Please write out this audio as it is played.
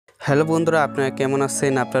Hello বন্ধুরা, আপনারা কেমন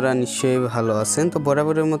আছেন? আপনারা নিশ্চয়ই ভালো আছেন। তো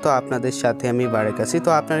বরাবরের মতো আপনাদের সাথে আমি বারেক আছি। তো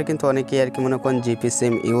আপনারা কিন্তু অনেকেই আর কি মনে করেন জিপি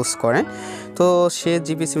সিম ইউজ করেন। তো সে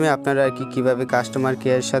জিপি সিমে আপনারা আর কি কীভাবে কাস্টমার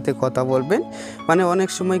কেয়ারের সাথে কথা বলবেন, মানে অনেক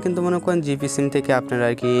সময় কিন্তু মনে করেন জিপি সিম থেকে আপনারা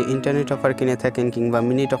আর কি ইন্টারনেট অফার কিনে থাকেন, কিংবা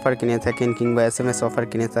মিনিট অফার কিনে থাকেন, কিংবা SMS অফার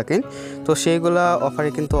কিনে থাকেন। তো সেইগুলা অফারে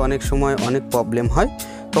কিন্তু অনেক সময় অনেক প্রবলেম হয়।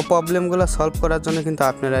 তো প্রবলেমগুলো সলভ করার জন্য কিন্তু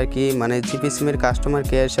আপনারা আর কি মানে জিপি সিমের কাস্টমার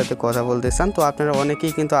কেয়ারের সাথে কথা বলতে চান। তো আপনারা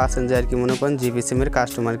অনেকেই কিন্তু আছেন যে আর কি মনে করেন জিপি সিমের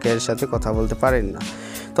কাস্টমার কেয়ারের সাথে কথা বলতে পারেন না।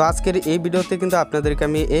 তো আজকের এই ভিডিওতে কিন্তু আপনাদেরকে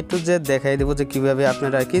আমি A to Z দেখাই দেবো যে কীভাবে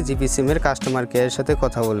আপনারা আর কি জিপি সিমের কাস্টমার কেয়ারের সাথে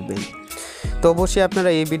কথা বলবেন। তো অবশ্যই আপনারা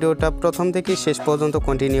এই ভিডিওটা প্রথম থেকে শেষ পর্যন্ত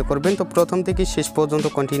কন্টিনিউ করবেন। তো প্রথম থেকে শেষ পর্যন্ত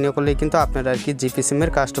কন্টিনিউ করলে কিন্তু আপনারা আর কি জিপি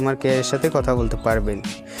সিমের কাস্টমার কেয়ারের সাথে কথা বলতে পারবেন।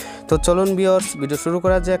 তো চলুন ভিউয়ার্স, ভিডিও শুরু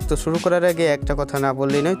করা যাক। তো শুরু করার আগে একটা কথা না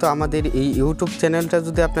বললেই নয়, তো আমাদের এই ইউটিউব চ্যানেলটা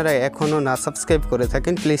যদি আপনারা এখনও না সাবস্ক্রাইব করে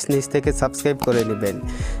থাকেন, প্লিজ নিচ থেকে সাবস্ক্রাইব করে নেবেন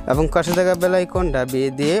এবং পাশে থাকা বেল আইকনটা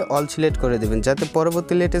দিয়ে অল সিলেক্ট করে দেবেন, যাতে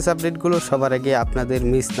পরবর্তী লেটেস্ট আপডেটগুলো সবার আগে আপনাদের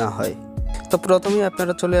মিস না হয়। তো প্রথমেই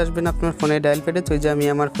আপনারা চলে আসবেন আপনার ফোনে ডায়াল প্যাডে। তো এই যে আমি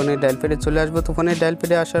আমার ফোনে ডায়াল প্যাডে চলে আসবো। তো ফোনে ডায়াল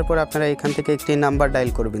প্যাডে আসার পর আপনারা এখান থেকে একটি নাম্বার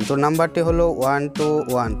ডায়াল করবেন। তো নাম্বারটি হলো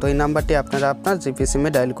 121। তো এই নাম্বারটি আপনারা আপনার জিপি সিমে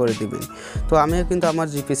ডায়াল করে দিবেন। তো আমিও কিন্তু আমার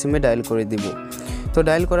জিপি সিমে ডায়াল করে দিব। তো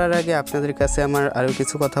ডায়াল করার আগে আপনাদের কাছে আমার আরও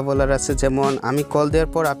কিছু কথা বলার আছে, যেমন আমি কল দেওয়ার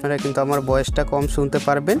পর আপনারা কিন্তু আমার ভয়েসটা কম শুনতে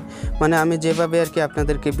পারবেন। মানে আমি যেভাবে আর কি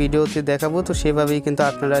আপনাদেরকে ভিডিওতে দেখাবো, তো সেভাবেই কিন্তু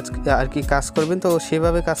আপনারা আর কি কাজ করবেন। তো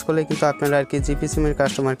সেভাবে কাজ করলে কিন্তু আপনারা আর কি জিপি সিমের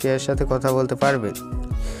কাস্টমার কেয়ারের সাথে কথা বলতে পারবেন।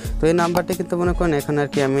 তো এই নাম্বারটা কিন্তু মনে করেন এখন আর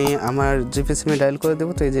কি আমি আমার জিপি সিমে ডায়াল করে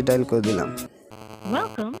দেবো। তো এই যে ডায়াল করে দিলাম।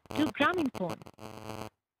 Welcome to grameenphone.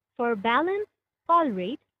 For balance, call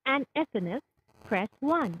rate and SMS, press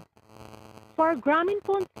 1. For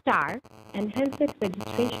grameenphone star and handset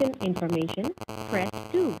registration information, press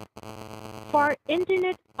 2. For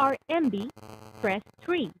internet or MB, press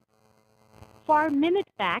 3. For minute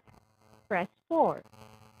pack, press 4.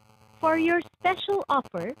 For your special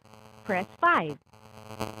offer, press 5.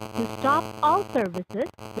 To stop all services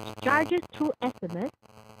which charges through SMS,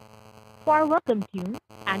 for welcome tune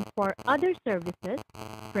and for other services,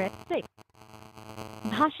 press 6.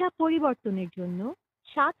 ভাষা পরিবর্তনের জন্য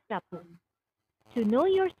 7 চাপুন। To know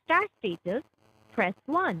your star status, press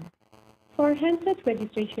 1. For handset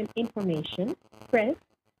registration information, press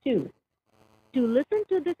 2. To listen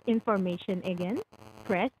to this information again,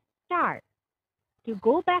 press star. To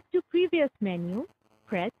go back to previous menu,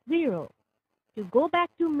 press 0. To go back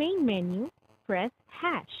to main menu, press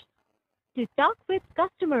hash. To talk with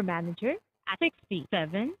customer manager at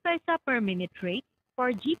 67 paisa per minute rate for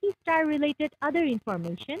GP star related other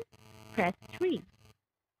information, press 3.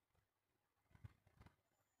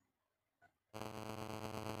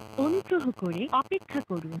 অনুগ্রহ করে অপেক্ষা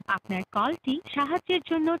করুন, আপনার কলটি সাহায্যের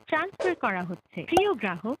জন্য transfer করা হচ্ছে। প্রিয়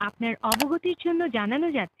গ্রাহক, আপনার অবগতির জন্য জানানো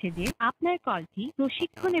যাচ্ছে যে আপনার কলটি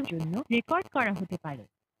প্রশিক্ষণের জন্য রেকর্ড করা হতে পারে।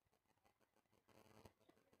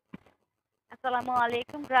 আসসালামু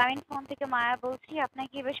আলাইকুম, গ্রামীণফোন থেকে মায়া বলছি। আপনাকে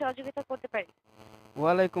কিভাবে সহযোগিতা করতে পারি?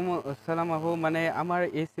 ওয়ালাইকুম আসসালাম আপু, মানে আমার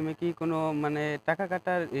এই সিমে কি কোনো মানে টাকা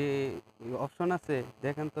কাটার অপশন আছে?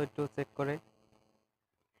 দেখেন তো একটু চেক করে।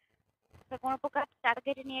 কোনো প্রকার টাকা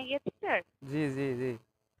কেটে নিয়ে গিয়েছে স্যার? জি জি জি।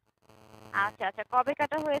 আচ্ছা আচ্ছা, কবে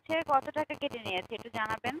কাটা হয়েছে, কত টাকা কেটে নিয়েছে একটু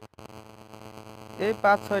জানাবেন। এই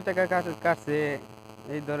 5-6 টাকা কাটছে,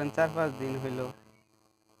 এই ধরেন 4-5 দিন হইলো।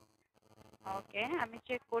 ওকে, আমি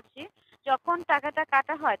চেক করছি। যখন টাকাটা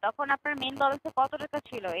কাটা হয় তখন আপনার মেইন ব্যালেন্সে কত টাকা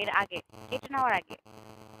ছিল এর আগে, কেটে নেওয়ার আগে?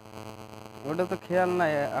 ওটা তো খেয়াল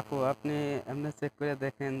নাই আপু, আপনি এমনি চেক করে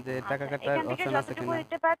দেখেন যে টাকা আচ্ছা, কাটার এখান থেকে অপশন আছে যতটুকু কিনা।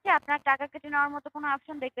 দেখতে পাচ্ছি আপনার টাকা কেটে নেওয়ার মতো কোনো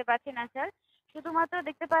অপশন দেখতে পাচ্ছি না স্যার। শুধুমাত্র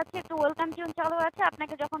দেখতে পাচ্ছি একটু ওয়েলকাম টিউন চালু আছে,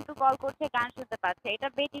 আপনাকে যখন একটু কল করছে গান শুনতে পাচ্ছে, এটা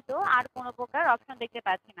ব্যতীত আর কোনো প্রকার অপশন দেখতে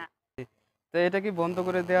পাচ্ছি না। তো এটা কি বন্ধ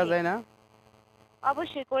করে দেওয়া যায় না?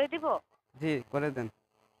 অবশ্যই করে দিব। জি করে দেন।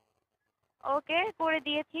 ওকে, করে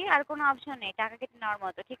দিয়েছি। আর কোনো অপশন নেই টাকা কেটে নেওয়ার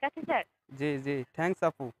মতো, ঠিক আছে স্যার? জি জি, থ্যাঙ্কস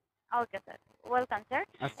আপু। Okay sir, welcome sir.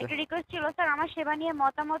 আচ্ছা একটা রিকোয়েস্ট ছিল স্যার, আমার সেবা নিয়ে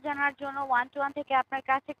মতামত জানার জন্য 121 থেকে আপনার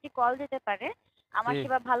কাছে একটি কল দিতে পারে। আমার জি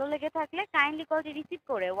সেবা ভালো লেগে থাকলে কাইন্ডলি কলটি রিসিভ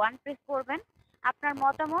করে 1 প্রেস করবেন। আপনার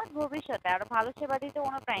মতামত ভবিষ্যতে আরো ভালো সেবা দিতে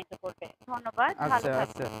অনুপ্রাণিত করবে। ধন্যবাদ, ভালো আচ্ছা থাকবেন।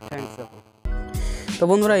 আচ্ছা, থ্যাঙ্কস আপু। তো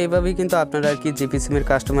বন্ধুরা, এইভাবেই কিন্তু আপনারা আর কি জিপি সিমের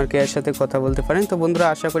কাস্টমার কেয়ারের সাথে কথা বলতে পারেন। তো বন্ধুরা,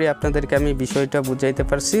 আশা করি আপনাদেরকে আমি বিষয়টা বুঝাইতে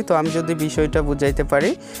পারছি। তো আমি যদি বিষয়টা বুঝাইতে পারি,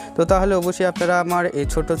 তো তাহলে অবশ্যই আপনারা আমার এই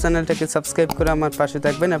ছোট চ্যানেলটাকে সাবস্ক্রাইব করে আমার পাশে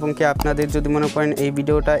থাকবেন, এবং কি আপনাদের যদি মনে করেন এই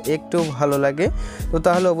ভিডিওটা একটু ভালো লাগে, তো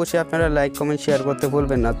তাহলে অবশ্যই আপনারা লাইক কমেন্ট শেয়ার করতে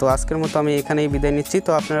ভুলবেন না। তো আজকের মতো আমি এখানেই বিদায় নিচ্ছি।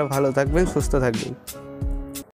 তো আপনারা ভালো থাকবেন, সুস্থ থাকবেন।